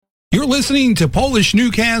You're listening to Polish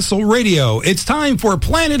Newcastle Radio. It's time for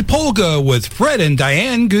Planet Polka with Fred and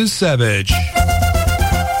Diane Gusevich.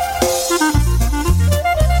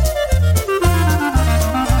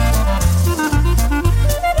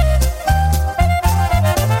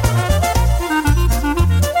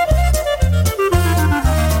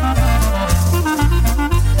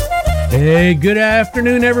 Hey, good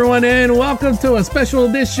afternoon, everyone, and welcome to a special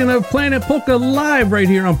edition of Planet Polka Live right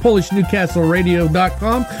here on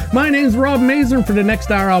PolishNewcastleRadio.com. My name's Rob Mason. For the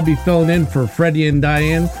next hour, I'll be filling in for Freddie and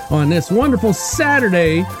Diane on this wonderful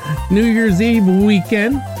Saturday, New Year's Eve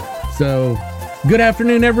weekend. So, good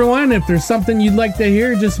afternoon, everyone. If there's something you'd like to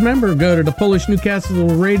hear, just remember, go to the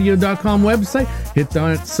PolishNewcastleRadio.com website, hit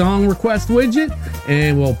that song request widget,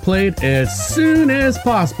 and we'll play it as soon as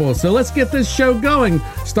possible. So let's get this show going.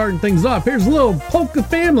 Starting things off, here's a little Polka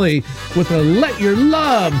Family with a Let Your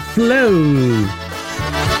Love Flow.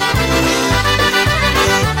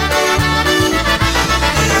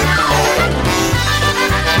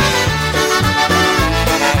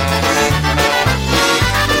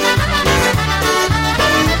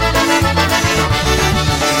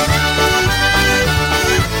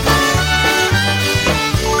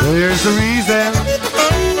 There's a reason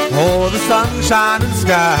for the sunshine and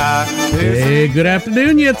sky. Hey, good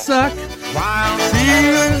afternoon, Yitzhak. Why I'm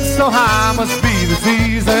feeling so high must be the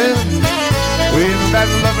season when that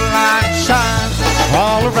love light shines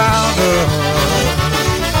all around us.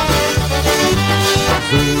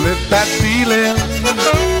 So let that feeling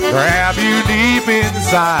grab you deep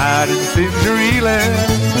inside and send you reeling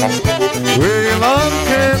where your love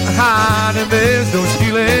can't hide and there's no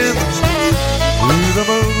stealing. Through the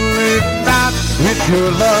moonlit night with your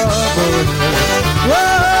lover.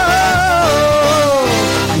 Whoa,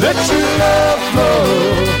 let your love flow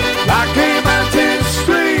like a mountain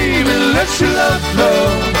stream, and let your love flow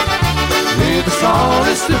with the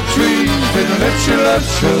smallest of trees, and let your love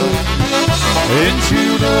show. And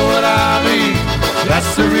you know what I mean, that's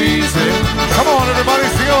the reason. Come on, everybody,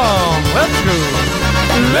 sing along, let's go.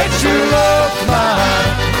 Let your love fly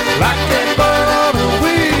like a bird on a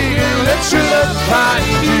wing. Let your love find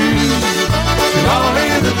you in all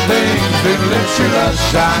of the things, and let your love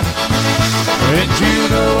shine. And you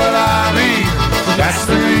know what I mean, that's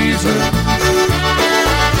the reason.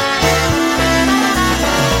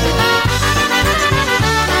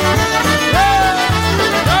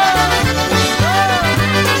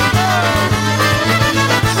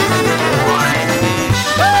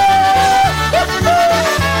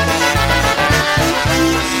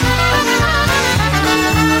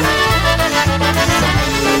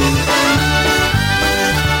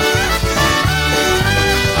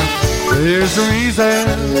 There's a reason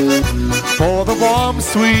for the warm,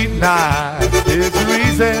 sweet night. There's a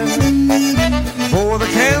reason for the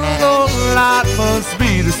candlelight must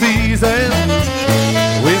be the season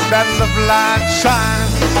when that love light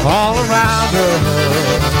shines all around us.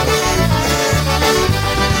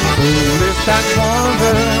 So lift that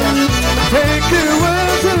wonder, take you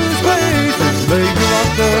into space and lay you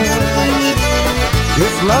under.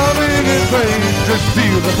 It's loving and praise, just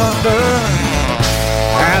feel the thunder.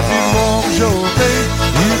 As it warms your face,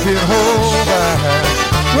 you can hold my hand.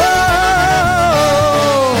 Whoa,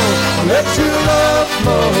 let your love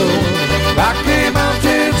flow like a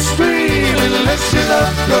mountain stream, and let your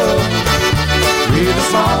love go with the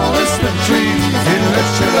smallest of trees, and let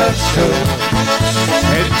your love show.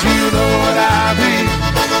 And you know what I mean,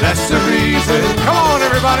 that's the reason. Come on,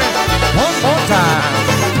 everybody, one more time.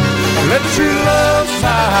 Let your love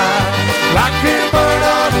fly like a bird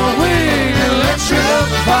on a wing, and let your love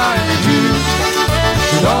find you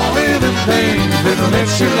with all living things, and let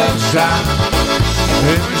your love shine.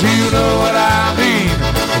 And you know what I mean,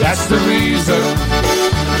 that's the reason.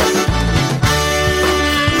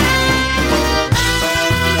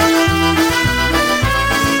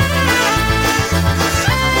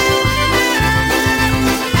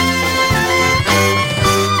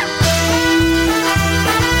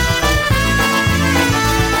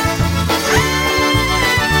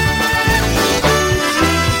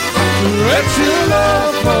 Let your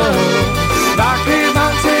love flow like a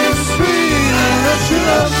mountain stream, and let your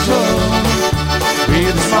love flow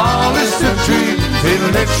with the smallest of trees, and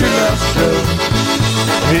let your love show.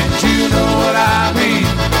 And you know what I mean,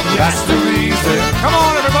 that's the reason. Come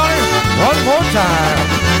on, everybody, one more time.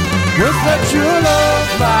 Just let your love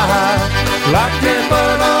fly like a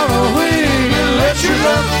bird on a wing, and let your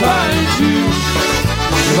love find you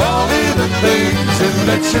with all living things, and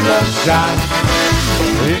let your love shine.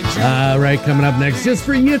 All right, coming up next, just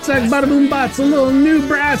for Yitzhak Bada Boom Bots, a little new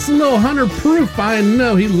brass, a little Hunter Proof. I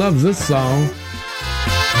know he loves this song.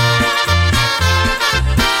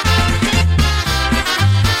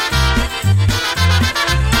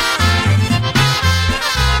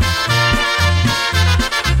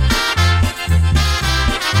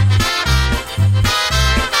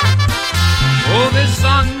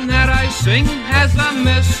 sing has a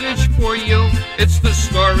message for you. It's the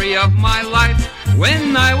story of my life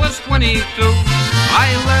when I was 22. I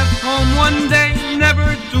left home one day, never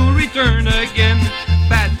to return again.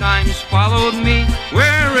 Bad times followed me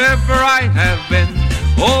wherever I have been.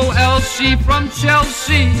 Oh, Elsie from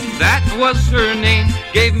Chelsea, that was her name,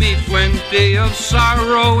 gave me plenty of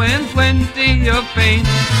sorrow and plenty of pain.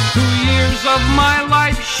 2 years of my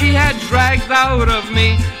life she had dragged out of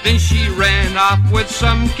me, then she ran off with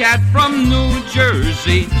some cat from New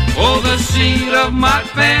Jersey. Oh, the seat of my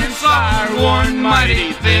pants are worn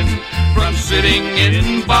mighty thin, from sitting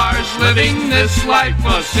in bars, living this life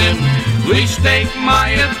of sin. Please take my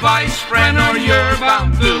advice, friend, or you're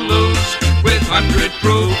bound to lose, with 100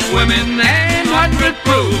 proof women and 100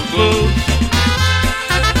 proof booze.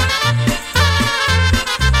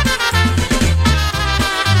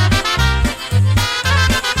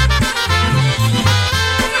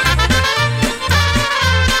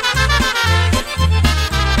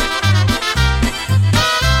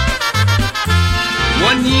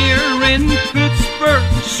 One year in Pittsburgh,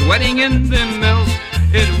 sweating in the mills,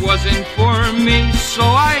 it wasn't for me, so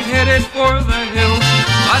I headed for the hills.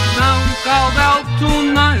 A town called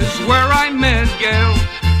Altoona is where I met Gail.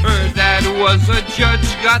 Her dad was a judge,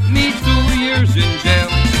 got me 2 years in jail.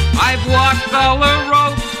 I've walked all the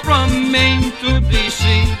roads from Maine to D.C.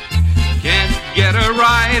 Can't get a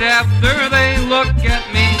ride after they look at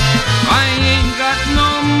me. I ain't got no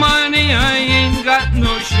money, I ain't got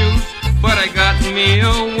no shoes, but I got me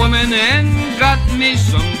a woman and got me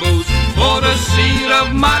some booze. Oh, the seat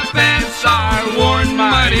of my pants are worn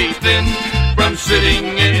mighty thin, from sitting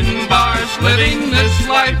in bars, living this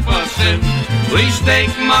life of sin. Please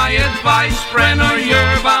take my advice, friend, or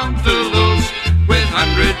you're bound to lose, with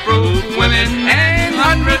 100 proof women and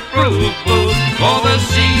 100 proof booze. Oh, the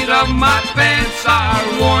seat of my pants are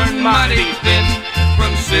worn mighty thin,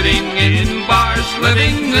 from sitting in bars,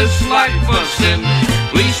 living this life of sin.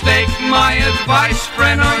 Please take my advice,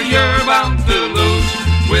 friend, or you're bound to lose,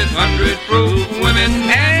 with 100 proof women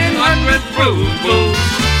and 100 proof booze.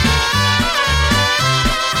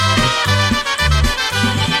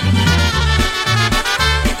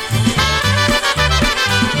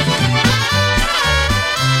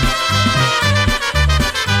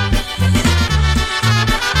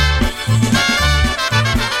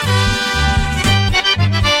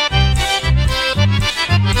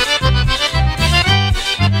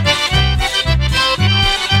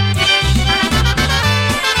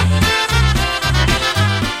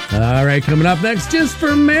 All right, coming up next, just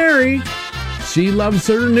for Mary. She loves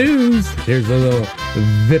her news. Here's a little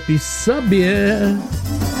Vippy Subia.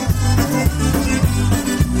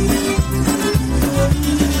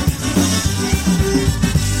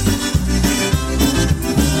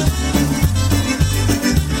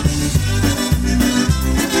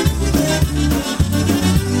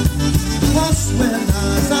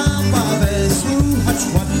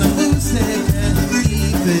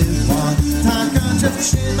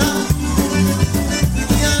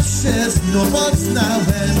 No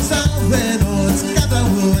poznałem całe noc,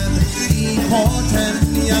 gadałem i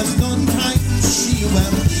potem ja znów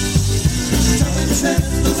tańczyłem. Chciałem się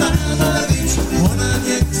to zabawić, ona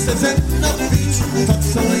nie chce ze mną pić. To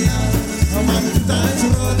co ja mam tutaj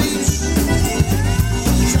zrobić?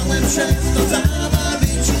 Chciałem się to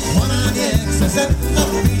zabawić, ona nie chce ze mną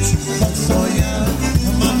pić. To co ja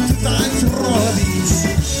mam tutaj zrobić?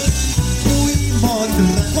 Mój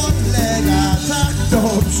mądry kolega tak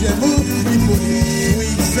dobrze mówi.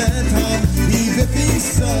 Pójdź tam i wypij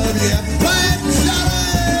sobie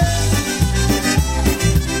pędzarę.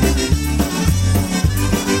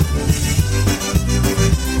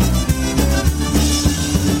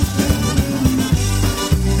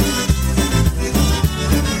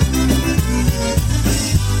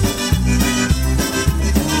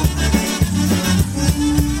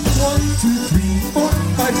 One, two, three, four,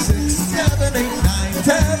 five, six, seven, eight, nine,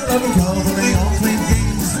 10, 11, 12, and they all play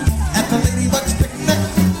games at the Ladybug's picnic.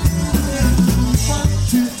 1,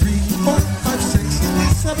 2, 3, 4, 5, 6,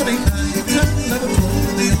 7, 8, 9, 10, 11, 12,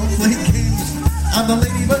 and they all play games on the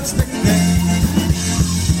Ladybug's picnic.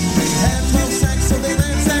 They had 12 sacks, so they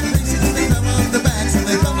ransacked races. They fell on their backs and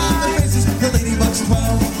they fell on their faces. The Ladybug's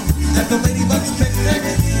 12 at the Ladybug's picnic.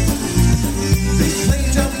 They play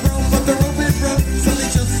jump rope, but the rope is broke, so they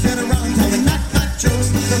just sit around telling knock-knock jokes.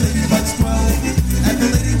 The Ladybug's 12 at the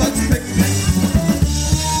Ladybug's picnic.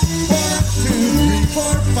 1, 2, 3,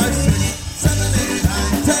 4, 5, 6, 7, 8,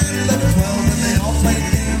 9, 10, 11, 12, and they all played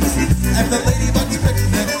games at the Ladybug's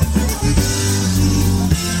picnic.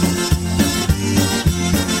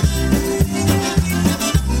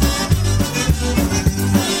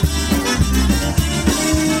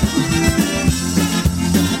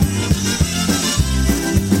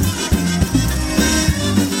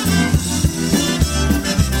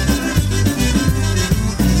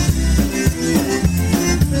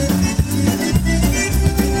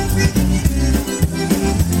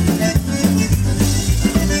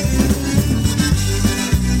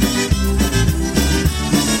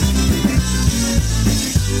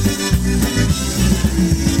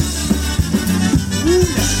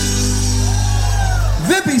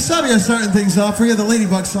 Daria starting things off for you, the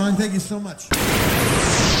Ladybug song. Thank you so much.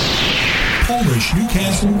 Polish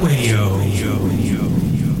Newcastle Radio.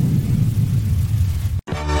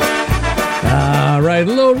 All right, a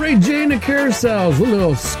little Ray J and the Carousels, a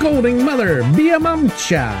little Scolding Mother, Bia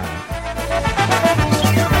Mamcha.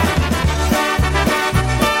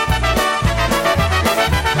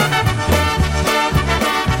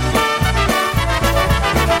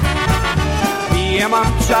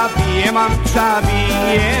 Bije mamcza,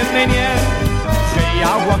 bije mnie, że ja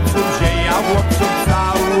chłopców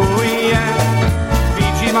całuję.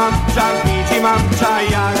 Widzi mamcza,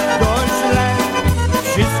 jak to źle.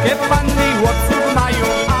 Wszystkie panny chłopców mają,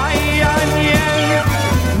 a ja nie.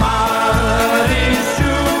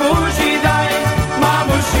 Marysiu, buzi daj,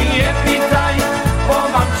 mamusi nie pytaj, bo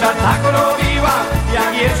mamcza tak robiła,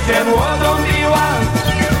 jak jeszcze młodą była.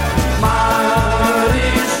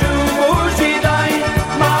 Marysiu, buzi daj,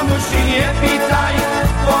 mamusi nie pytaj,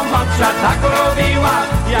 bo mamcza tak robiła,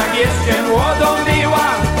 jak jeszcze młodą była.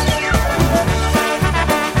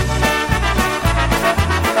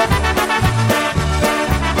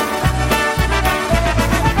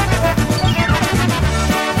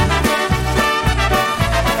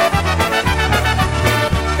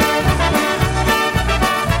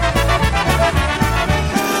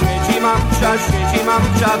 Siedzi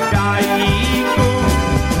mamcza w kajniku,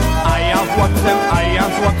 a ja z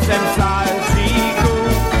chłopcem w salciku.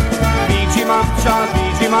 Widzi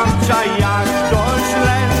mamcza, jak to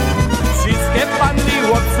źle. Wszystkie panny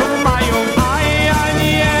chłopców mają, a ja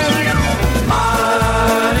nie.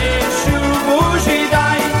 Marysiu, buzi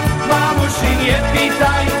daj, mamusi nie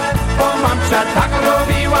pytaj, bo mamcza tak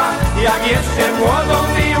robiła, jak jeszcze młodą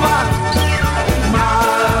była.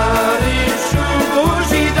 Marysiu,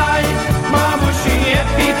 buzi daj, mamusi nie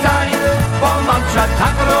pytaj, bo mamcza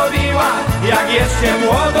tak robiła, jak jeszcze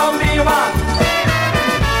młodą była.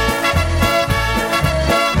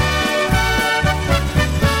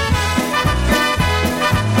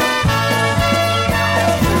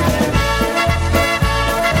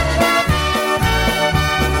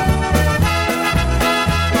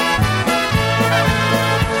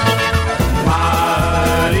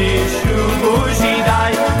 Marysiu, buzi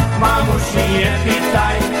daj, mamusi nie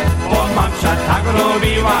pytaj, bo mamcza tak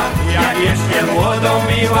robiła, jak jeszcze młodą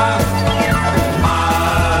była.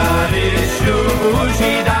 Marysiu,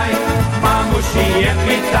 buzi daj, mamusi nie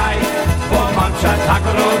pytaj, bo mamcza tak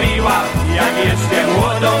robiła, jak jeszcze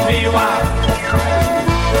młodą była.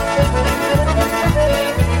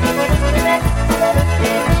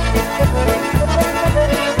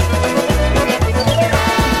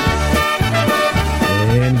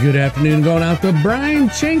 And good afternoon going out to Brian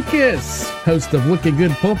Chinkis, host of Wicked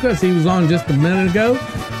Good Polkas. He was on just a minute ago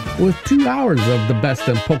with 2 hours of the best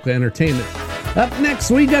in polka entertainment. Up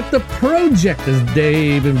next, we got The Project, as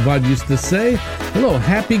Dave and Bud used to say. A little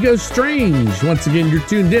Happy Go Strange. Once again, you're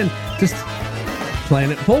tuned in to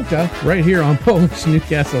Planet Polka right here on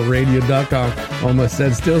PolishNewcastleRadio.com. Almost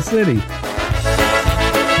said Steel City.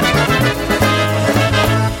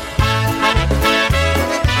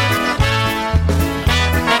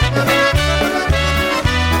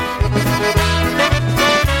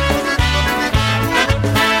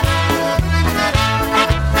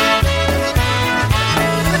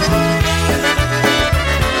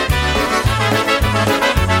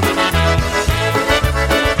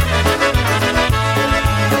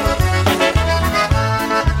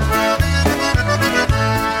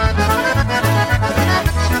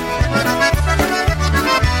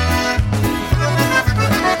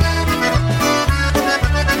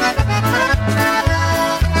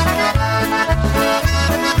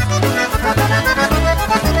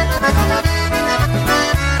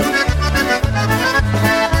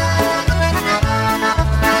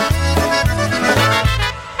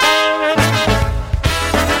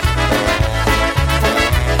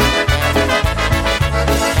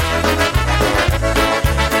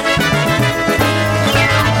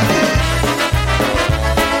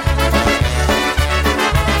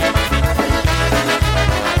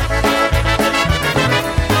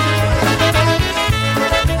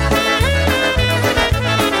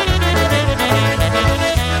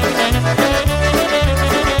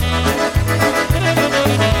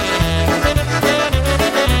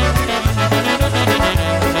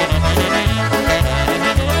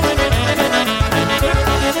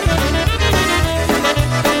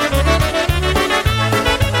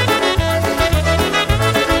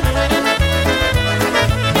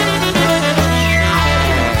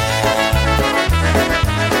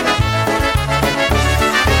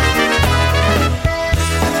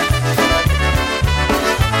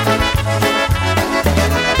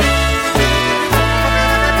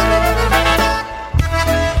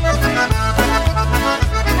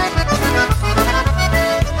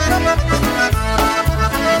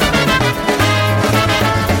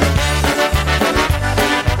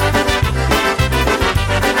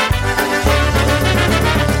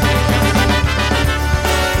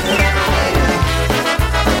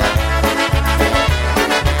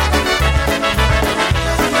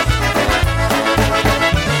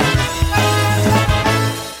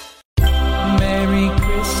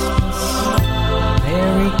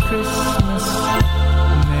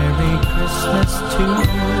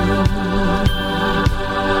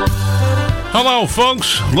 Hello,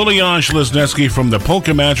 folks. Lilian Lesneski from the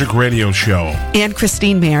Polka Magic Radio Show. And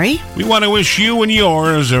Christine Mary. We want to wish you and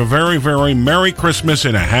yours a very, very Merry Christmas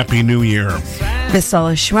and a Happy New Year.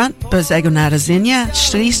 Wesołe świąt, Bożego Narodzenia,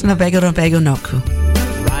 szczęść Nowego Roku. Riding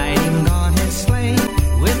on his sleigh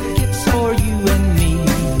with gifts for you and me.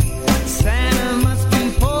 Santa must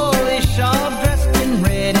be Polish, all dressed in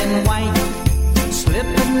red and white,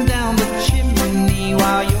 slipping down the chimney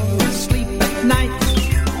while you're asleep at night.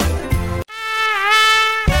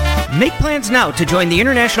 Make plans now to join the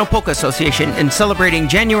International Polka Association in celebrating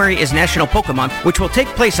January is National Polka Month, which will take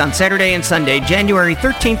place on Saturday and Sunday, January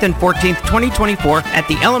 13th and 14th, 2024 at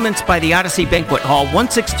the Elements by the Odyssey Banquet Hall,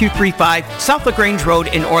 16235 South LaGrange Road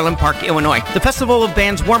in Orland Park, Illinois. The Festival of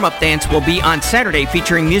Bands warm-up dance will be on Saturday,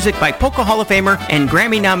 featuring music by Polka Hall of Famer and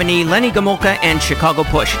Grammy nominee Lenny Gomulka and Chicago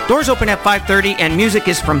Push. Doors open at 5:30 and music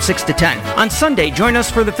is from 6 to 10. On Sunday, join us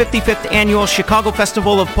for the 55th Annual Chicago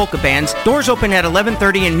Festival of Polka Bands. Doors open at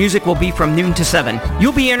 11:30 and music will be from noon to 7.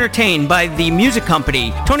 You'll be entertained by the Music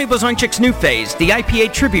Company, Tony Blazonczyk's New Phase, the IPA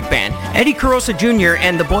Tribute Band, Eddie Carosa Jr.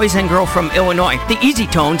 and the Boys and Girl from Illinois, the Easy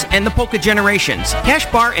Tones, and the Polka Generations. Cash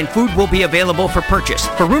bar and food will be available for purchase.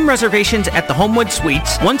 For room reservations at the Homewood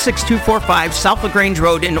Suites, 16245 South LaGrange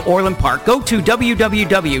Road in Orland Park, go to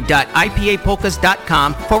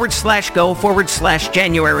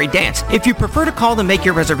www.ipapolkas.com/go/January Dance. If you prefer to call to make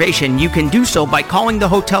your reservation, you can do so by calling the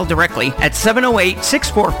hotel directly at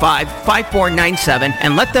 708-645-5497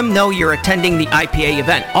 and let them know you're attending the IPA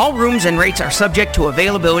event. All rooms and rates are subject to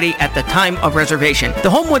availability at the time of reservation. The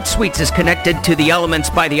Homewood Suites is connected to the Elements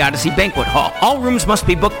by the Odyssey Banquet Hall. All rooms must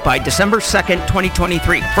be booked by December 2nd,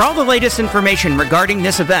 2023. For all the latest information regarding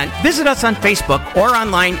this event, visit us on Facebook or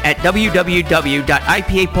online at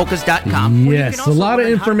www.ipapolkas.com. Yes, a lot of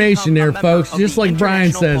information there, folks. Just like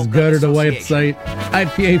Brian says, go to the website,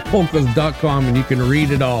 ipapolkas.com, and you can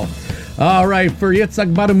read it all. All right, for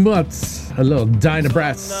Yitzhak Badamuts, a little Dinah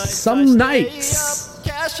Brass. Some nights.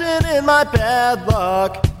 Cashing in my bad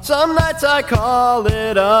luck. Some nights I call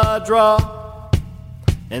it a draw.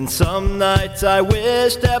 And some nights I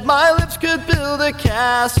wish that my lips could build a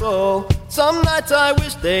castle. Some nights I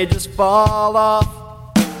wish they just fall off.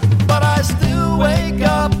 But I still wake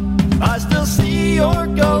up, I still see your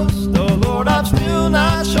ghost. Oh Lord, I'm still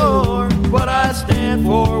not sure what I stand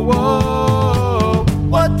for. Whoa,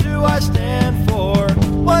 what do I stand for?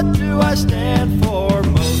 What do I stand for?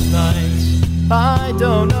 Most nights I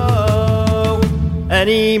don't know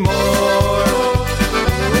anymore.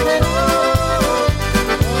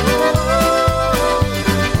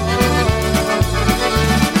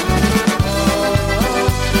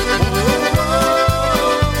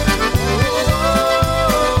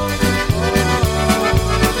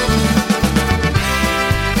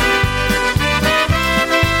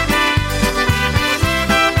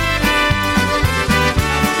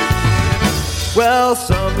 Well,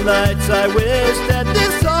 some nights I wish that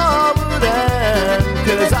this all would end,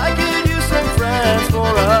 'cause I could use some friends for a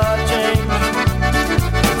change.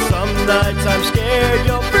 Some nights I'm scared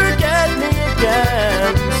you'll forget me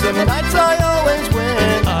again. Some nights I always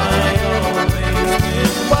win,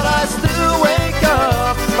 but I still wake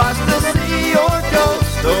up, I still see your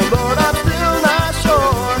ghost. Oh Lord, I'm still not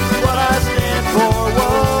sure what I stand for.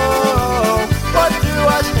 Whoa, what do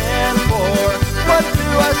I stand for? What do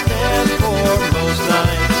I stand for? Most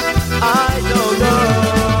nights I don't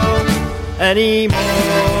know anymore.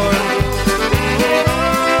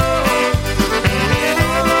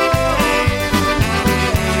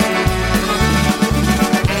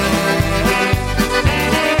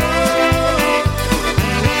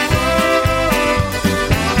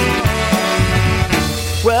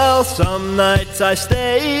 Well, some nights I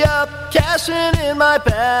stay up, cashing in my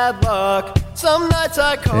bad luck. Some nights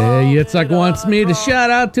I call. Hey, Yitzhak wants me to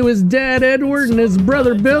shout out to his dad, Edward, and his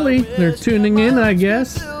brother, Billy. They're tuning in, I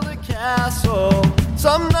guess.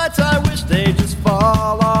 Some nights I wish they just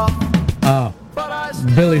fall off. Oh,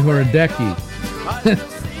 Billy Horodecki.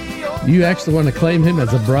 You actually want to claim him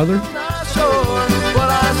as a brother? What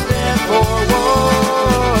I stand for, whoa.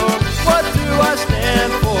 What do I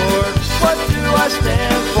stand for? What do I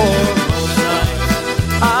stand for? Most nights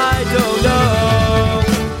I don't know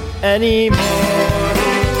anymore.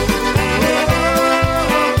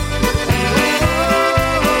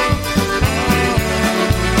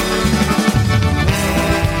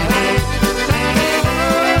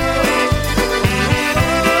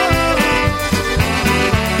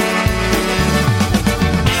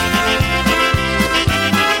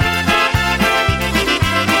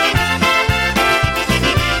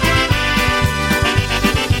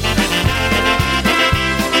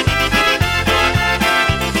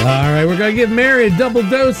 All right, we're gonna give Mary a double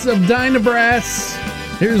dose of Dynabrass.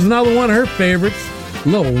 Here's another one of her favorites, a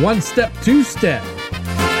little one-step, two-step.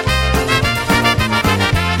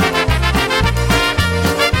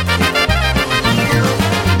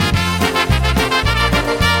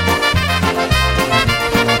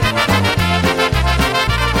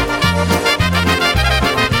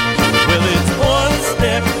 Well, it's one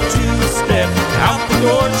step, two step, out the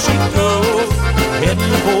door she goes,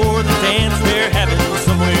 heading for the dance they're having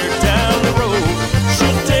somewhere down the road.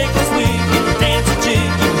 She'll take a swing and dance a jig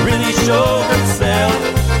and really show herself,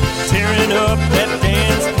 tearing up that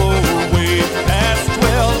dance floor way past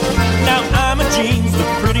 12. Now I'm a jeans, the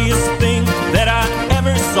prettiest thing that I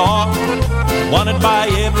ever saw, wanted by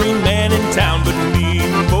every man in town but me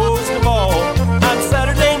most of all. On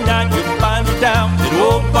Saturday night you'll find her down at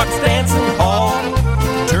Old Buck's Dancing Hall,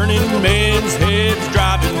 turning men's heads,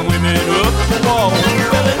 driving women up the wall.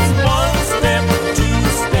 Well, it's one step, two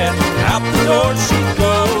step, out the door she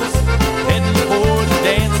goes, heading for the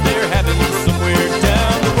dance they're having somewhere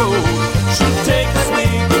down the road. She'll take a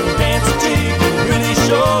swing and dance a jig and really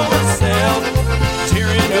show herself,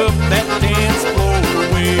 tearing up that dance floor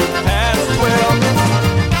way past 12.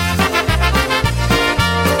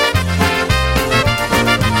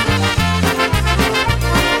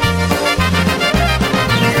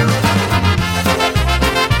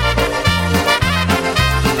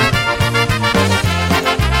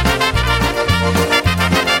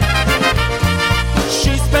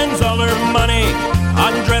 She spends all her money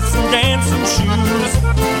on dress and dancing shoes,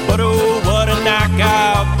 but oh, what a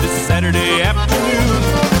knockout this Saturday afternoon.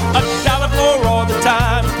 $1 for all the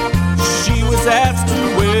time she was asked to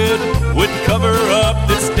wed would cover up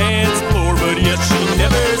this dance floor, but yes, she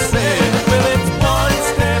never said. Well, it's one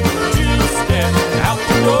step, two step, out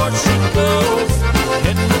the door she goes,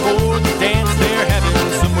 heading for the dance they're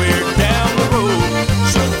having somewhere down the road.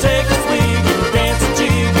 She'll take a swing and dance a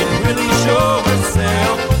jig and really show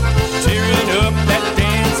herself, tearing up that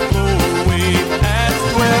dance floor way past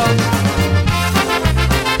 12.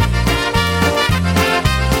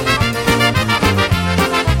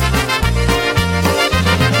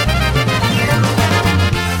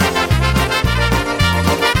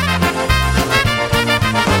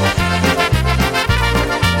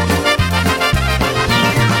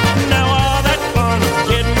 Now all that fun of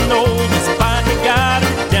getting old is finally got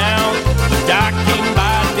her down. The doc came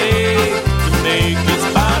by day to make his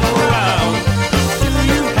final round. Do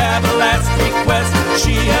you have a last request?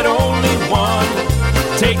 She had only one.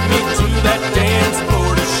 Take me to that dance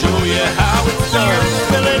floor to show you how it's done.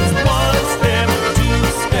 Well, it's one step, two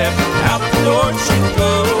step, out the door she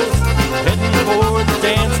goes, heading for the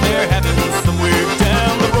dance they're having somewhere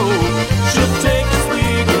down the road. She'll take a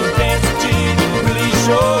swig and dance a jig and really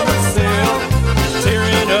show herself,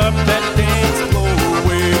 tearing up that dance floor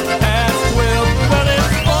way past 12. Well,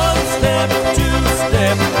 it's one step, two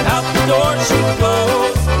step, out the door she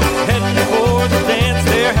goes, heading for the dance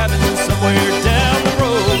they're having somewhere down the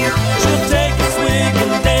road. She'll take a swig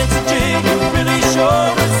and dance a jig and really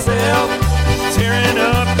show herself, tearing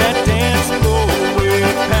up that dance floor way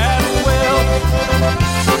past 12.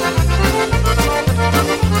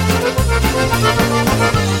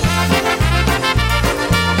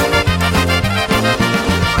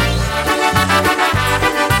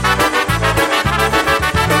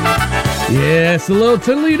 Yes, a little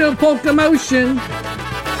Toledo polka motion.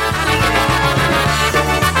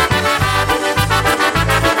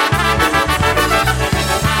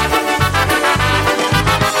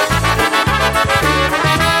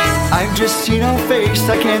 I've just seen her face,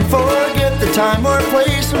 I can't forget the time or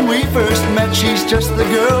place when we first met. She's just the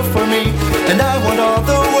girl for me, and I want all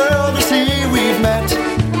the world to see we've met.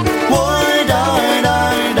 Boy,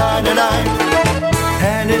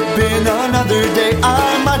 had it been another day,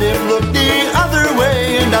 I might have looked the other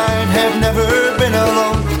way, and I'd have never been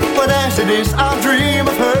alone. But as it is, I'll dream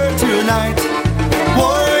of her tonight.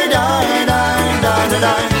 Boy,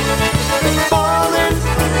 falling,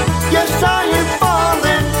 yes, I am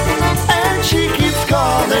falling, and she keeps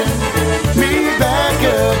calling me back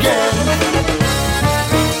again.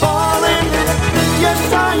 Falling,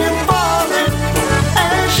 yes, I am falling.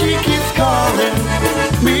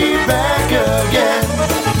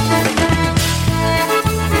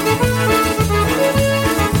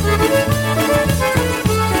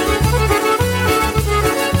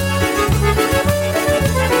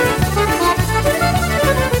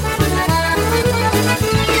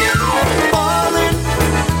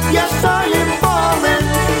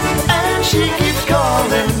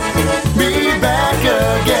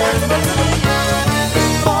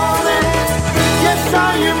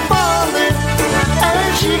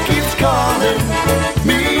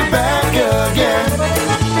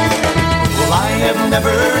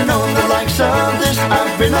 never known the likes of this.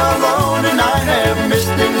 I've been alone and I have missed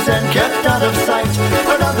things and kept out of sight.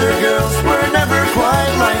 But other girls were never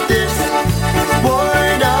quite like this. Boy,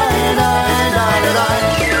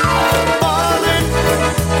 falling,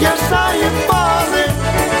 yes I am falling,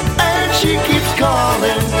 and she keeps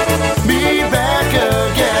calling me back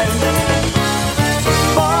again.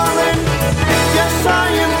 Falling, yes I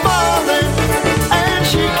am falling, and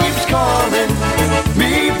she keeps calling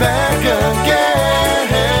me back again.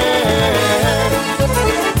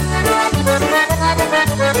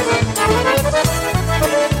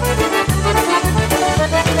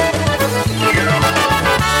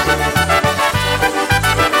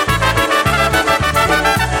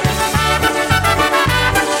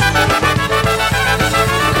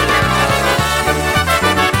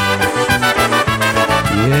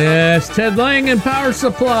 Yes, Ted Lang and Power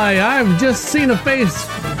Supply. I've just seen a face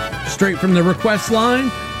straight from the request line.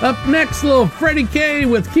 Up next, little Freddie K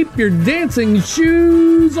with Keep Your Dancing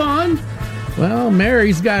Shoes On. Well,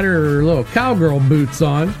 Mary's got her little cowgirl boots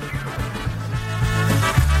on.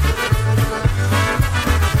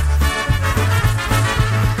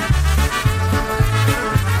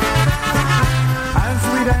 As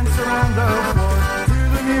we dance around the floor to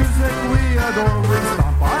the music we adore, we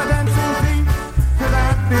stomp our dancing feet to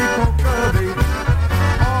that happy polka beat.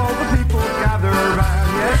 All the people gather around,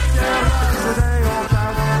 yes, yes, they all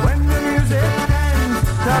shout. When the music ends,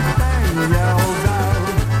 the band yells out,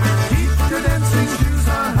 keep your dancing shoes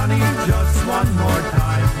on, honey, just one more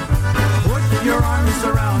time. Put your arms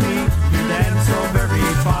around me, you dance so very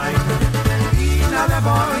fine. I na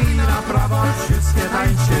lewo, I na prawo, wszystkie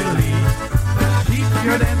tańczyli. Keep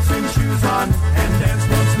your dancing shoes on and dance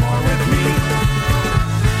once more with me.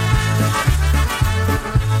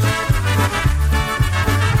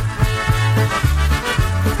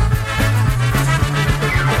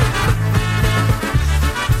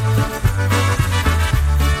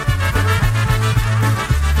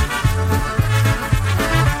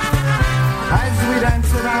 As we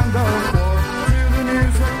dance around the floor to the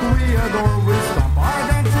music we adore, we stomp our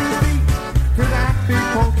dancing feet to the happy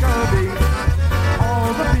polka beat.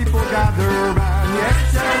 All the people gather around, yes,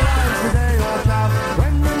 yes, they all shout.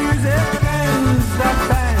 When the music ends, the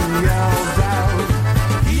band yells out,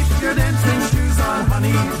 keep your dancing shoes on,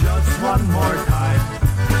 honey, just one more time.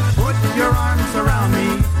 Put your arms around me,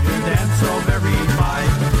 you dance so very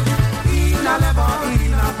fine. I na lewo, I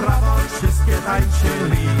na prawo, wszystkie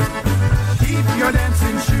tańczyli. Keep your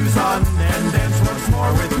dancing shoes on and dance once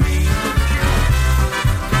more with me.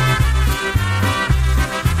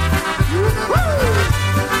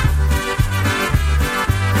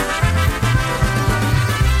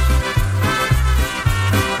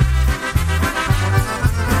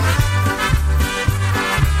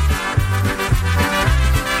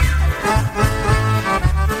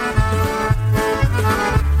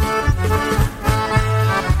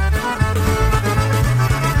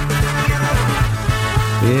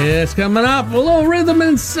 Yes, coming up, a little rhythm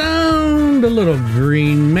and sound, a little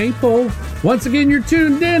green maple. Once again, you're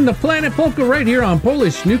tuned in to Planet Polka right here on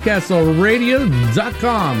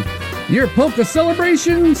PolishNewcastleRadio.com, your polka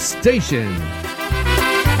celebration station.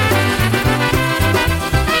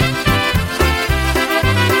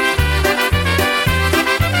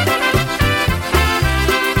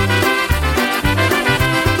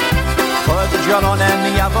 Pod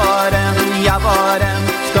zielonym jaworem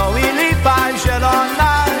stoi lipa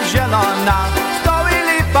zielona, zielona, stoi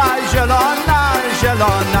lipa zielona,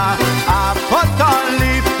 zielona, a pod tą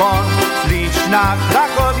lipą liczna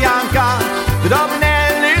krakowianka drobne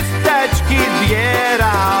listeczki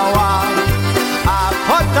zbierała, a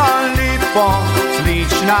pod tą lipą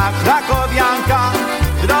liczna krakowianka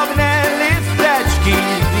drobne listeczki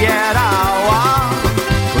zbierała.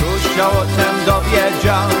 Się o tym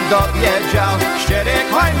dowiedział, cztery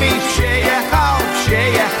koń mi przyjechał,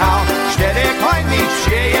 cztery koń mi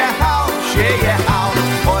przyjechał.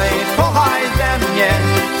 Oj, kochaj ze mnie,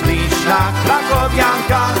 liczna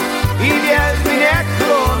krakowianka i bierz mnie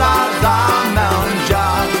króla za męża.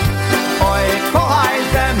 Oj, kochaj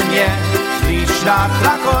ze mnie, liczna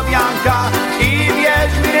krakowianka i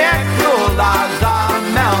bierz mnie króla za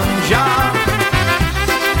męża.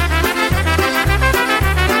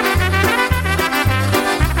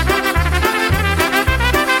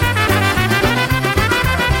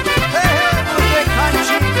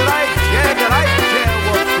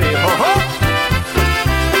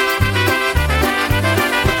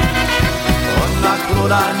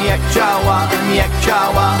 Nie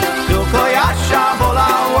chciała, tylko Jasia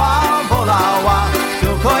bolała,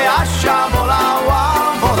 tylko Jasia bolała.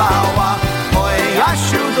 Oj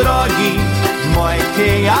Jasiu drogi, mój ty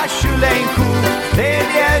Jasiu lęku, ty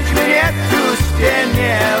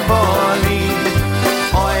woli.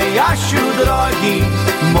 Oj, Jasiu drogi,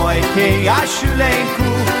 mojkie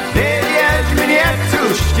Jasiuleńku, wywieź mnie,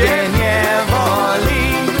 cóż cię nie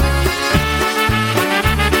woli.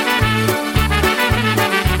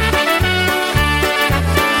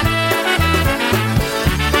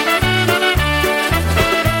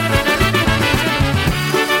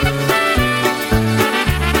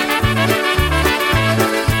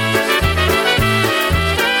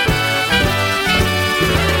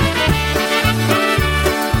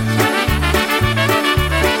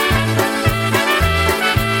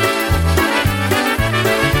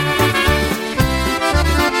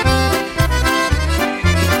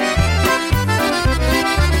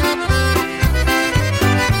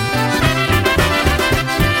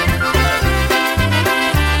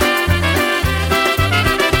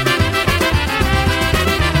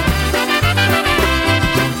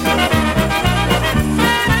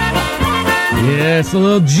 Yes, a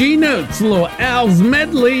little G notes, a little Al's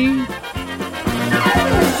medley.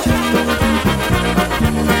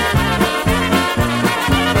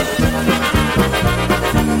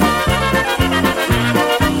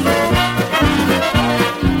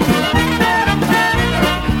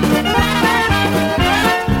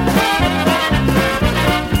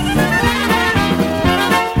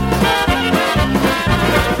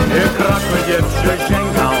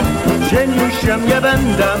 Przysięgał, żenił się nie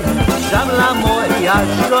będę. Szabla moja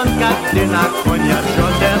żonka, gdy na konia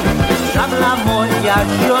siądę. Szabla moja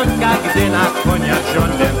żonka, gdy na konia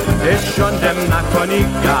siądę. Siądę na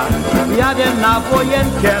konika, jadę na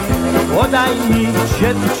wojenkę. Podaj mi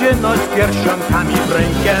dziewczyno z piersionkami w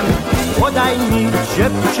rękę. Podaj mi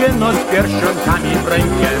dziewczyno z piersionkami w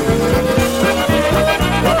rękę.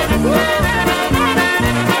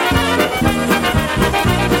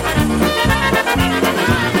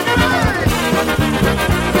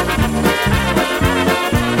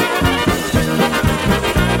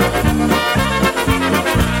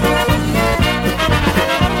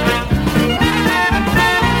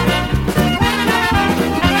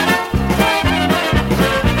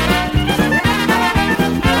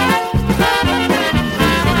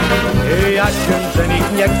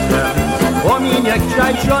 Nie chcę, bo mi nie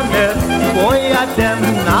chciaj żony, pojadę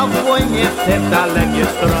na wojnie w te dalekie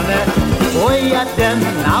strony, pojadę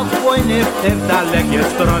na wojnie w te dalekie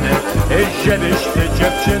strony, żebyś ty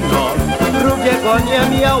dziewczyno drugiego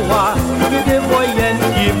nie miała, gdy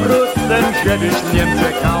wojenki wrócę, żebyś mnie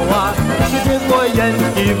czekała, gdy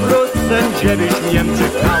wojenki wrócę, żebyś mnie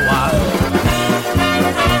czekała.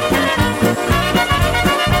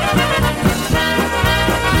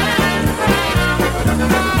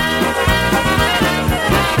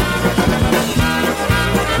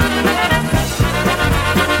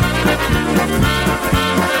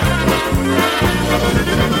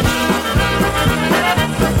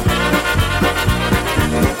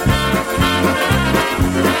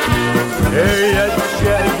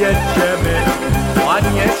 Jedziemy,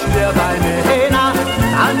 ładnie śpiewajmy, hej na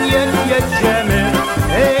taniec jedziemy,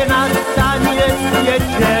 hej na taniec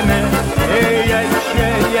jedziemy, hej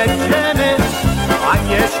jedziemy,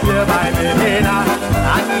 ładnie śpiewajmy, hej na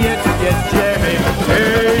taniec jedziemy,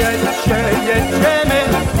 hej jedziemy,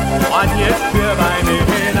 ładnie śpiewajmy,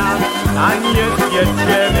 hej na taniec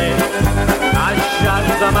jedziemy. Kasia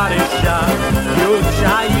za Marysia,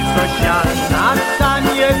 Jucia i Zosia, na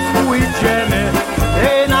taniec pójdziemy.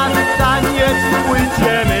 Na taniec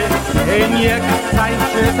pójdziemy, niech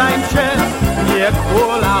tańczy, tańczy, niech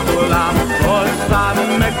hula, hula od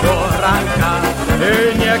samego ranka.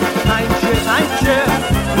 Niech tańczy, tańczy,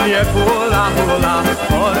 niech hula, hula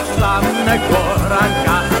od samego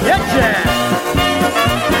ranka. Jedzie!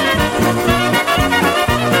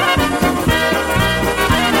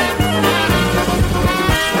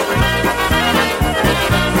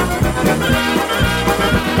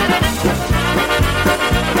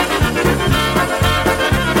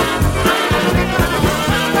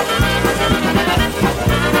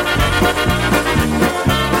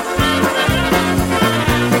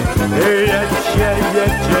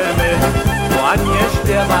 Jedziemy, ładnie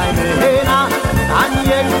śpiewajmy, hej na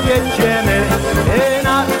taniec jedziemy, hej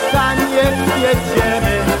na taniec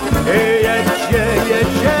jedziemy,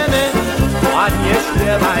 jedziemy, ładnie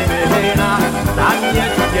śpiewajmy, hej na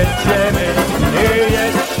taniec jedziemy,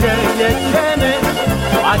 jedziemy,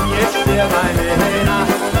 ładnie śpiewajmy, hej na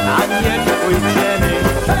taniec pójdziemy,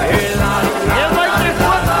 hej na śpiewajcie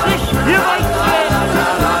chłopcy, śpiewajcie!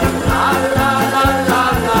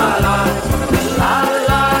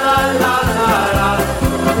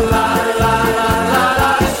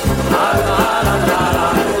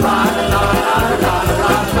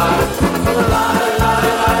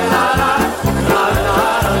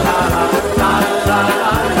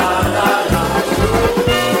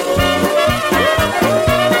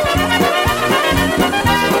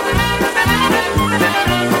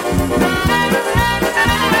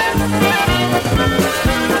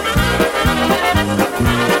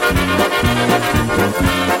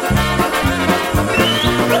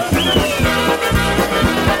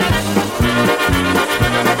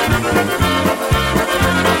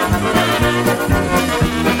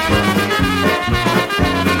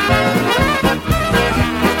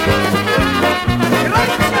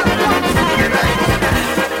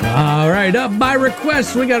 right, up by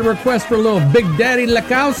request, we got a request for a little Big Daddy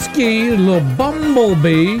Lakowski, a little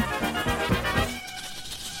Bumblebee.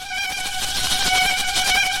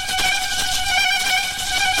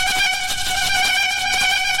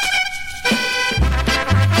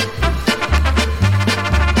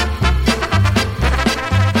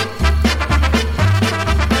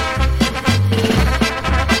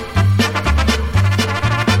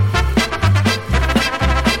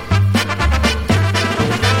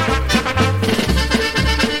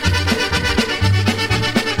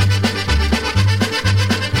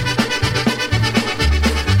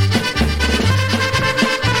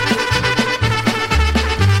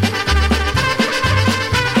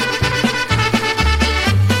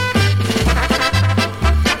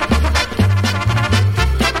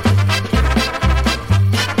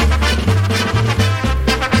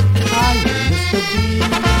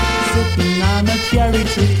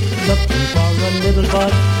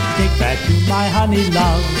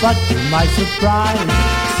 But to my surprise,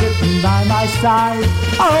 sitting by my side,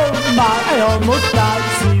 oh my, I almost died.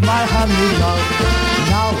 See my honey love,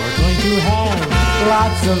 now we're going to have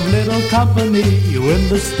lots of little company when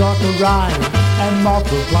the stork arrived and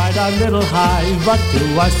multiplied our little hive. But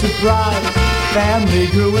to our surprise, family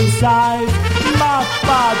grew in size.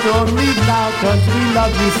 Papa, don't leave now, 'cause we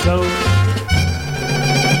love you so.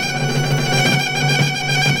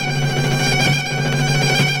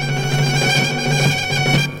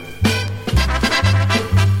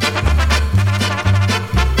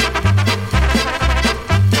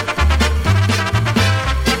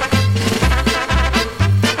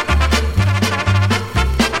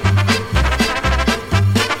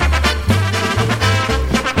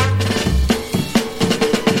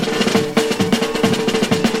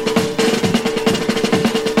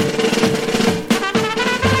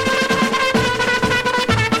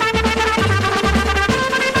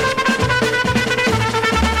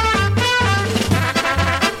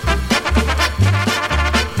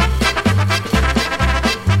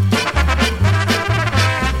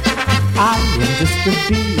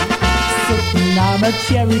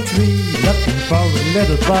 Cherry tree, looking for a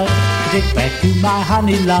little bud to take back to my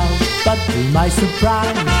honey love. But to my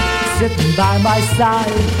surprise, sitting by my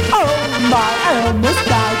side, oh my, I almost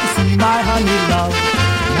died to see my honey love.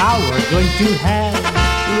 Now we're going to have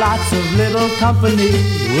lots of little company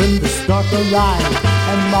when the stork arrived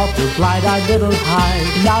and multiplied our little hive.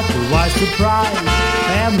 Now to our surprise,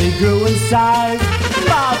 family grew in size.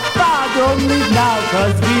 Papa, don't leave now,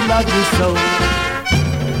 'cause we love you so.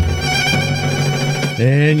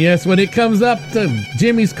 And yes, when it comes up to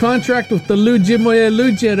Jimmy's contract with the Luigi Moya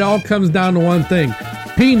Luigi, it all comes down to one thing: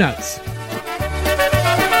 peanuts.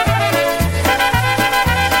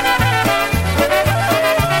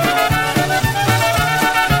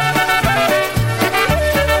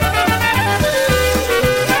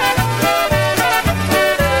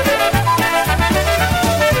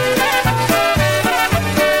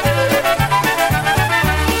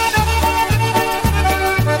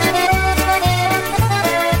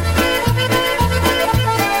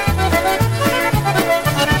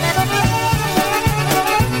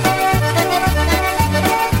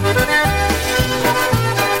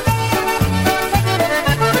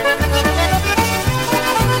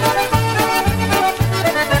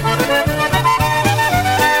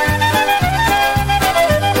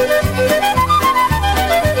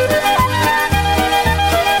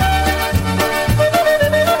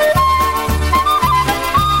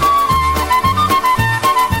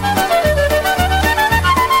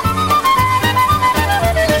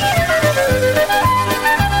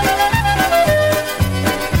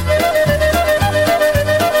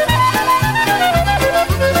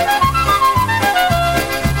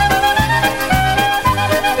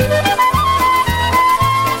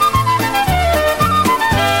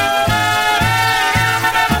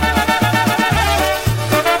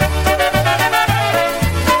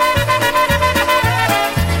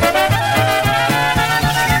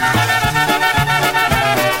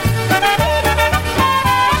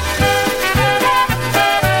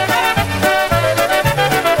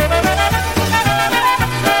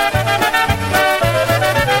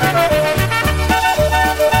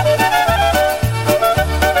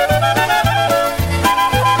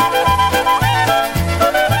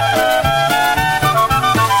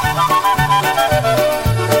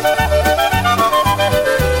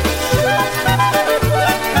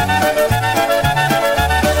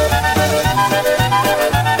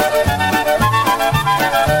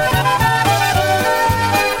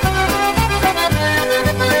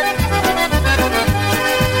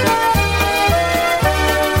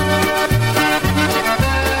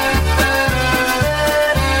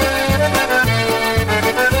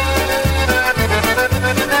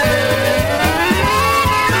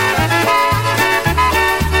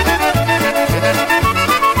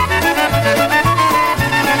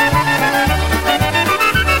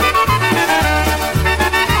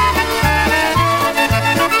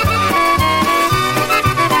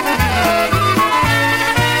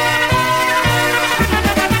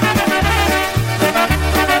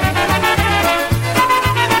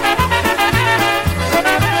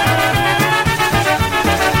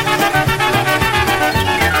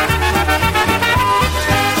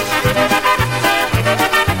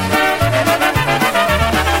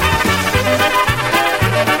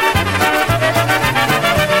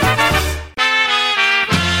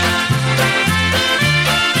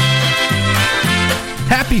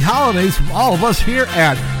 holidays from all of us here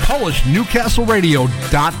at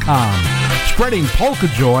PolishNewcastleRadio.com, spreading polka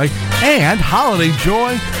joy and holiday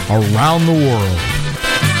joy around the world.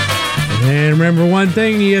 And remember one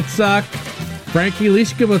thing, Yitzhak, Frankie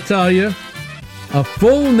Lishka will tell you, a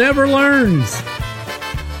fool never learns.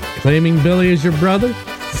 Claiming Billy as your brother,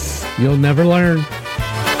 you'll never learn.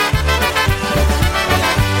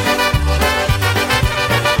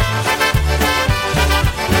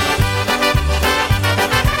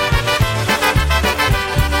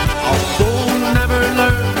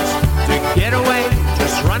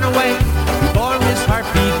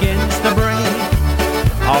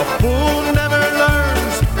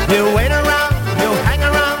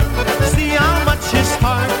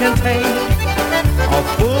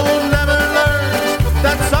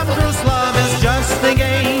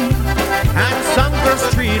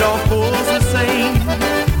 All fools the same.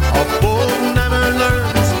 A fool never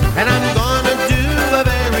learns, and I'm gonna do a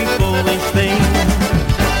very foolish thing.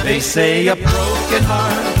 They say a broken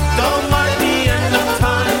heart don't mark the end of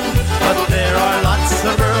time, but there are lots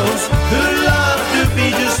of girls who love to be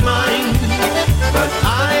just mine. But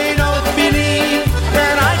I don't believe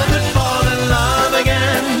that I could fall in love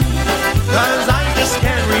again, 'cause I just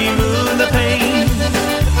can't remove the pain.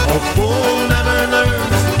 A fool never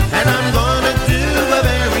learns, and I'm gonna do a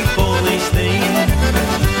very foolish thing.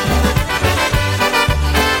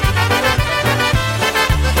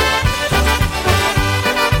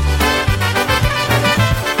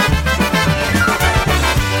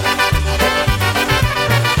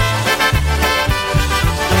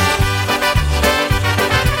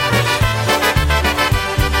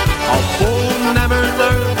 A fool never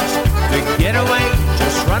learns to get away,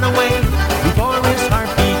 just run away before his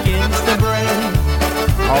heart begins to break.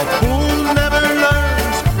 A fool never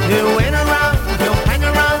learns, he'll wait around, he'll hang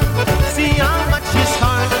around, see how much his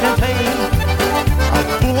heart can take. A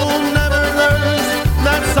fool never learns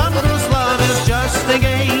that some girls' love is just a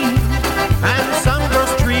game, and some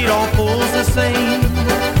girls treat all fools the same.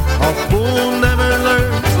 A fool never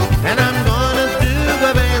learns, and I'm gonna do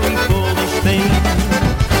a very foolish thing.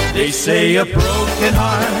 They say a broken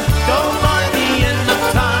heart don't mark the end of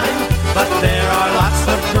time, but there are lots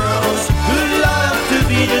of girls who love to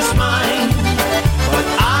be just mine. But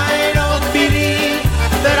I don't believe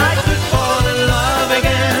that I could fall in love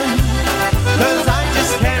again, 'cause I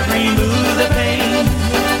just can't remove the pain.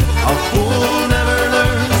 A fool never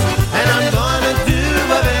learns, and I'm gonna do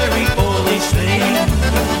a very foolish thing.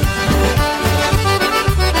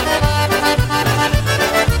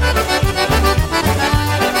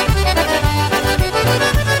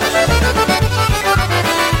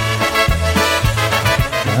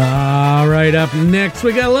 All right, up next,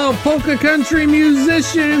 we got a little polka country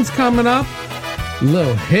musicians coming up.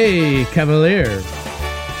 Little Hey Cavalier.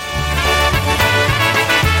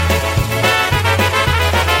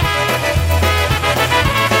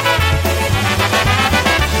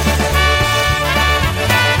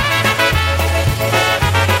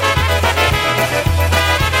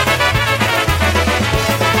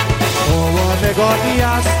 Koło mego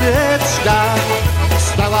miasteczka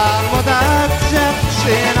stała młoda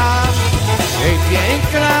dziewczyna. Ej,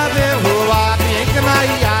 piękna była, piękna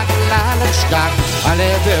jak laleczka, ale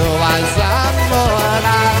była za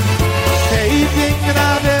młoda. Ej, piękna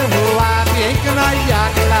była, piękna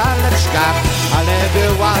jak laleczka, ale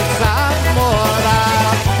była za młoda.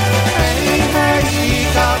 Ej, hej,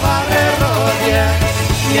 kawalerowie,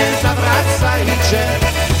 nie zawracajcie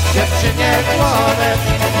dziewczynie głowę,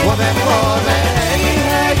 głowę, głowę. Hej,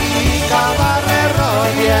 hej,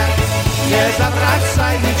 kawalerowie, nie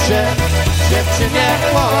zawracajcie dziewczynie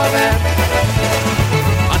głowę.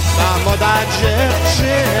 A ta młoda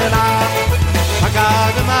dziewczyna, taka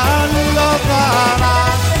malowana.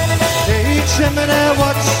 Hej, ciemne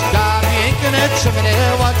łoczka, piękne ciemne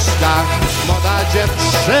łoczka, młoda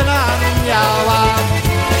dziewczyna miała.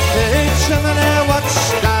 Hej, ciemne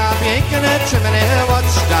łoczka, piękne ciemne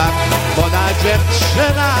łoczka, młoda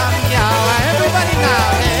dziewczyna miała. Everybody now,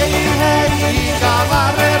 hej, hej,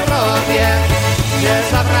 kawalerowie, nie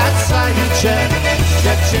zawracajcie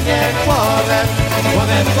dziewczynie głowę,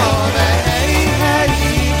 głowę, głowę. Hej, hej,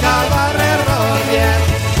 kawalerowie,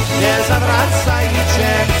 nie zawracajcie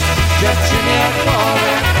dziewczynie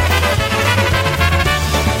głowę.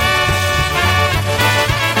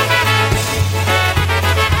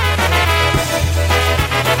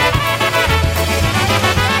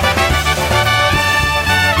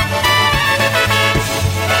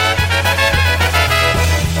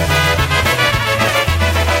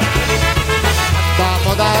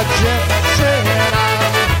 dziewczyna,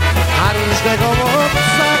 a różnego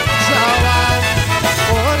chłopca chciała.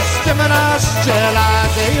 18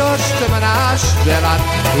 lat już 18 lat,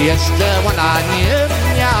 jeszcze ona nie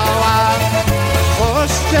miała.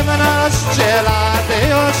 18 lat,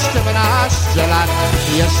 18 lat,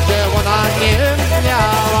 jeszcze ona nie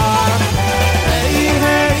miała. Hej,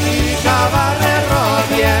 hej,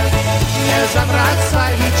 kawalerowie, nie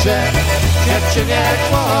zawracajcie dziewczynie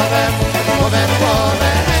głowę, głowę,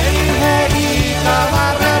 głowę. Hej, hej,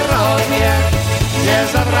 kawalerowie, nie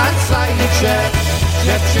zawracajcie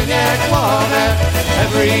dziewczynie głowę.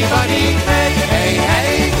 Everybody, hej, hej,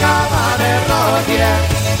 hej, kawalerowie,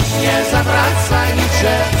 nie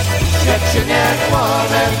zawracajcie dziewczynie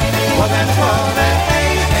głowę, głowę, głowę.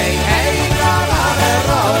 Hej, hej, hej,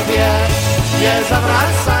 kawalerowie, nie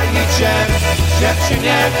zawracajcie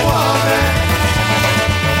dziewczynie głowę.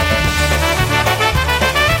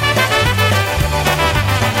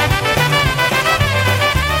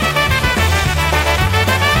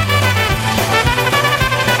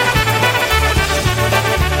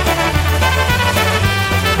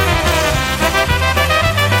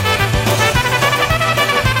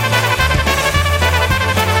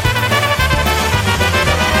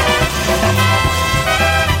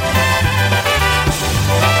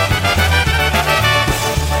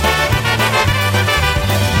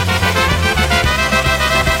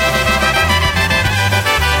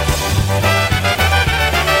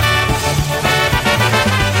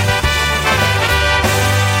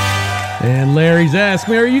 And Larry's asked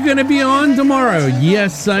me, are you going to be on tomorrow?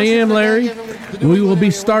 Yes, I am, Larry. We will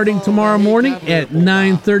be starting tomorrow morning at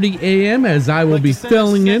 9:30 a.m. as I will be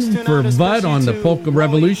filling in for Bud on the Polka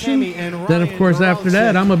Revolution. Then, of course, after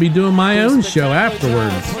that, I'm going to be doing my own show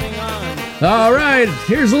afterwards. All right,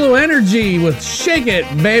 here's a little energy with Shake It,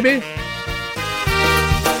 baby.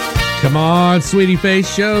 Come on, sweetie face,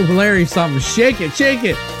 show Larry something. Shake it, shake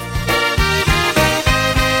it.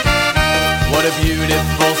 What a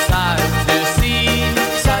beautiful sight to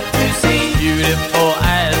see, beautiful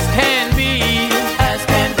as can be,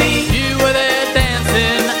 You were there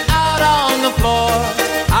dancing out on the floor.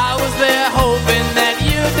 I was there hoping that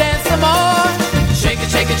you'd dance some more. Shake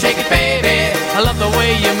it, baby. I love the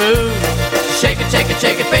way you move. Shake it,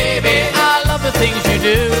 baby. I love the things you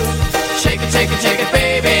do. Shake it,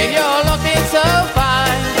 baby. You're looking so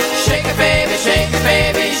fine. Shake it, baby.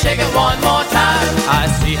 Shake it one more time. I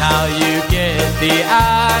see how you get the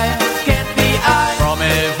eye from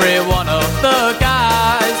every one of the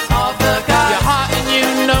guys. You're hot and you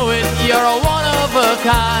know it. You're a one of a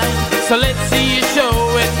kind. So let's see you show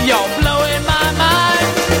it. You're blowing my mind.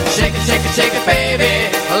 Shake it, baby.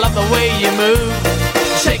 I love the way you move.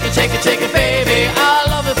 Shake it, baby. I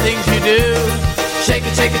love the things you do. Shake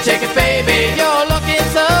it, baby. You're looking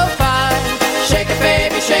so fine. Shake it,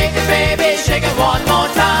 baby. Shake it one more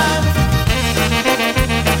time.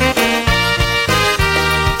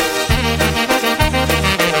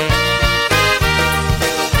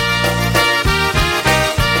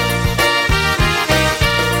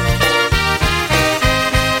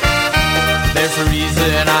 There's a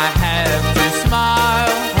reason I have to smile.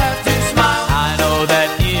 I know that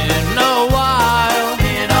in a while,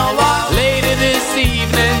 later this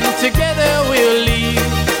evening, together we'll leave.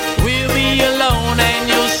 We'll be alone and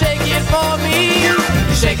you'll shake it for me.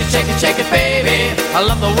 Shake it, baby. I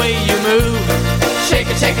love the way you move. Shake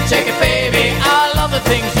it, baby. I love the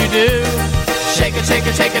things you do. Shake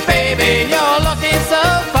it, baby. You're looking so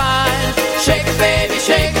fine. Shake it, baby.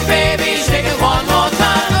 Shake it one more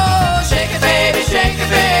time. Oh, shake it, baby.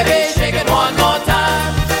 Shake it one more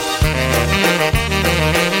time.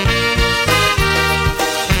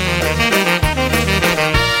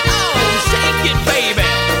 Oh, shake it, baby.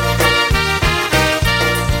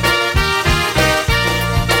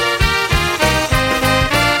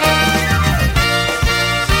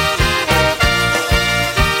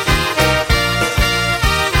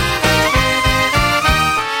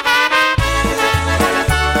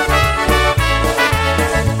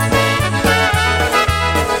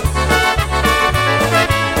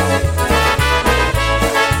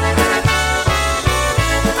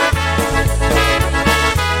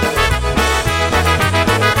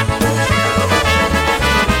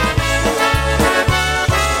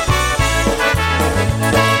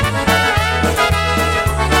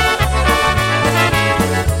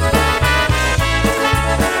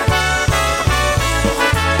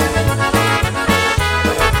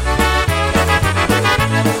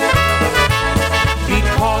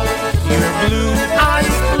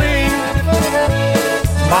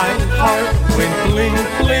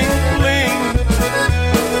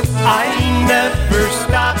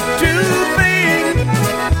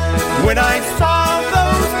 When I saw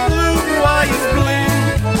those blue eyes gleam,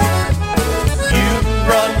 you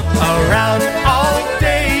run around all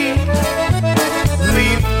day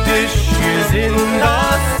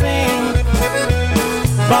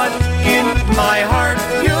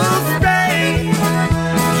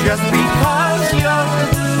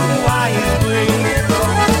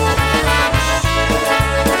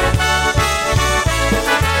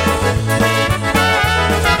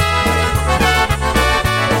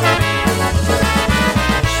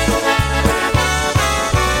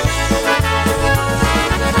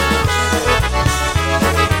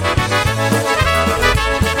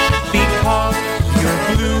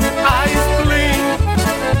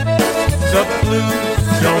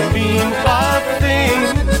don't mean a thing.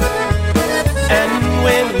 And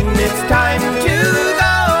when it's time to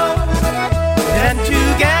go, then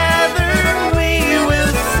together we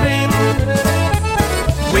will sing.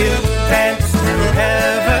 We'll dance through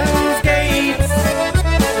heaven's gates.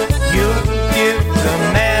 You'll give the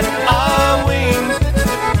man a wink.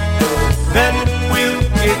 Then we'll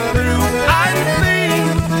get through, I think,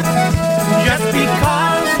 just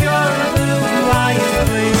because you're blue, I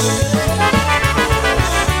think.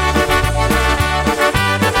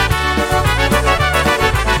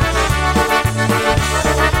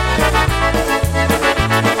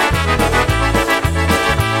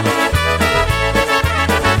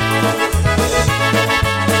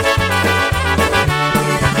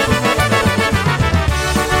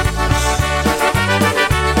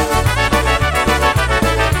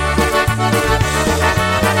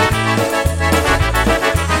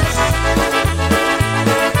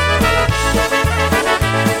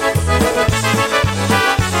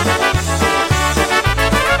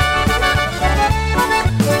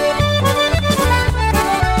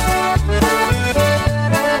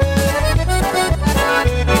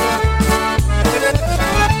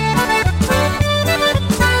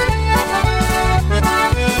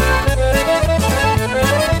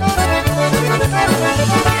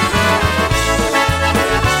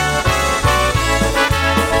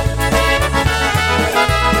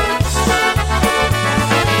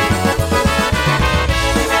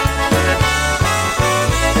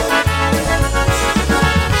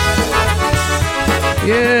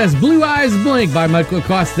 Yes, Blue Eyes Blink by Michael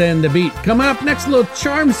Acosta and The Beat. Coming up next, a little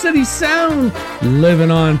Charm City Sound, Living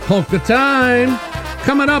on Polka Time.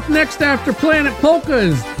 Coming up next after Planet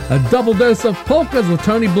Polkas, a double dose of polkas with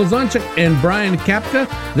Tony Blazonczyk and Brian Kapka.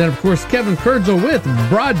 Then, of course, Kevin Kurzel with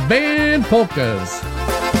Broadband Polkas.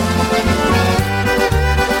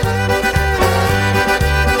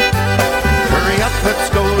 Hurry up, let's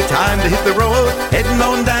go, time to hit the road, heading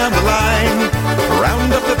on down the line.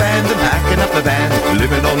 Round up the band and packing up the band,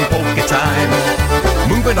 living on polka time.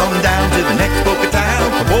 Moving on down to the next polka town,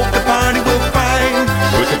 a polka party we'll find.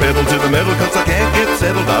 Put the pedal to the metal, cause I can't get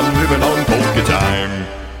settled, I'm living on polka time.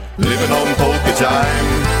 Living on polka time,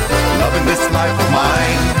 loving this life of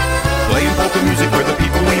mine. Playing polka music for the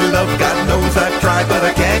people we love, God knows I've tried, but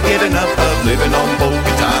I can't get enough of living on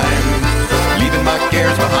polka time. Leaving my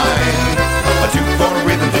cares behind, a 2/4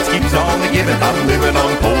 rhythm just keeps on giving, I'm living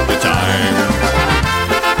on polka time.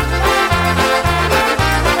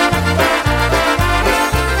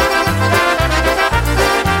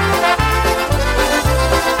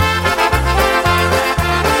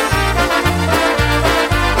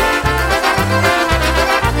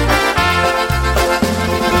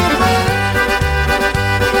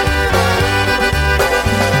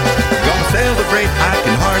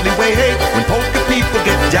 When polka people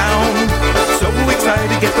get down, so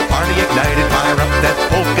excited, get the party ignited, fire up that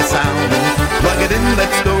polka sound. Plug it in,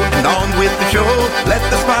 let's go, and on with the show, let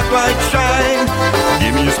the spotlight shine.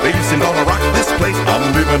 Give me your space and gonna rock this place, I'm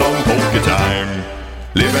living on polka time.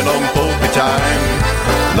 Living on polka time,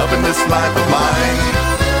 loving this life of mine.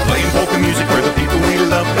 Playing polka music for the people we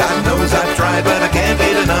love, God knows I've tried, but I can't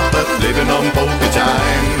get enough of living on polka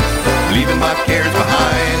time. Leaving my cares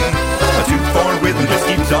behind, a 2/4 rhythm just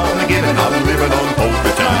keeps on giving, I'm living on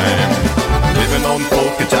polka time. Living on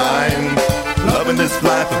polka time, loving this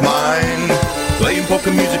life of mine. Playing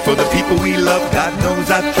polka music for the people we love, God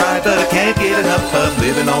knows I've tried, but I can't get enough of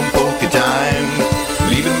living on polka time.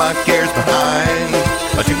 Leaving my cares behind,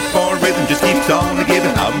 a 2/4 rhythm just keeps on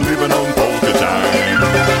giving, I'm living on polka time.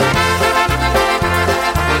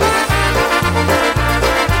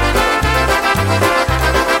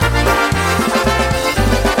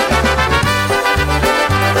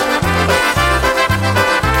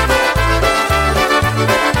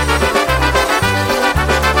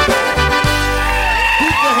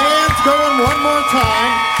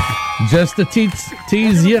 Just to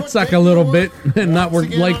tease Yitzhak a little bit and not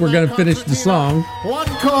like we're going to finish the song.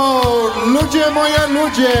 One called Ludzie Moje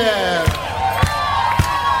Ludzie.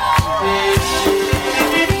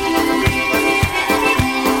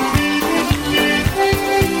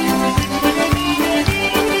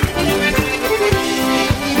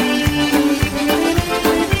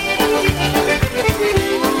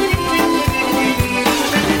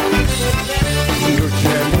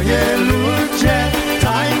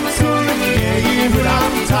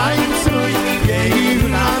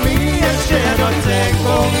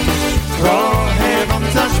 Trochę wam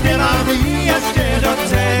zaśpiewam i jeszcze do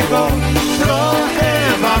tego trochę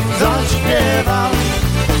wam zaśpiewam.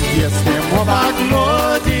 Jestem chłopak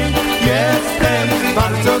młody, jestem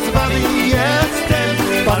bardzo zwaby,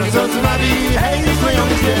 jestem bardzo zwaby, hej,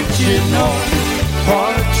 dziewczyno,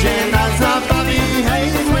 chodźcie na zabawie, hej,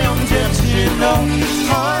 z moją dziewczyną.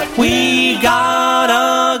 We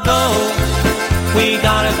gotta go. We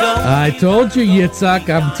gotta go. I told you, Yitzhak,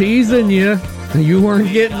 I'm teasing you. You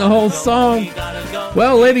weren't getting the whole song.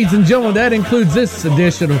 Well, ladies and gentlemen, that includes this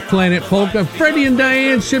edition of Planet Polka. Freddie and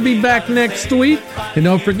Diane should be back next week. And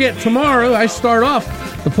don't forget, tomorrow I start off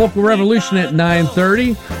the Polka Revolution at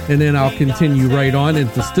 9:30, and then I'll continue right on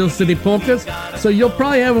into Still City Polkas. So you'll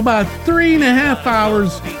probably have about 3.5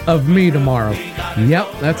 hours of me tomorrow. Yep,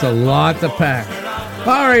 that's a lot to pack.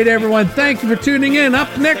 All right, everyone, thank you for tuning in.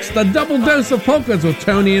 Up next, a double dose of polkas with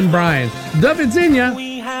Tony and Brian. Do widzenia.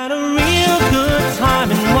 We had a real good time,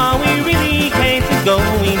 and while we really hate to go,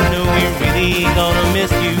 we knew we're really gonna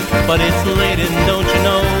miss you. But it's late, and don't you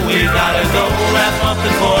know we gotta go wrap up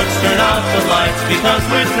the cords, turn out the lights, because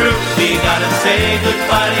we're through. We gotta say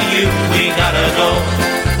goodbye to you. We gotta go.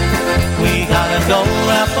 We gotta go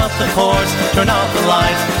wrap up the cords, turn out the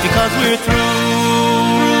lights, because we're through.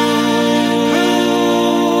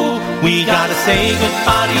 We gotta say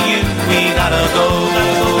goodbye to you. We gotta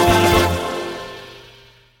go.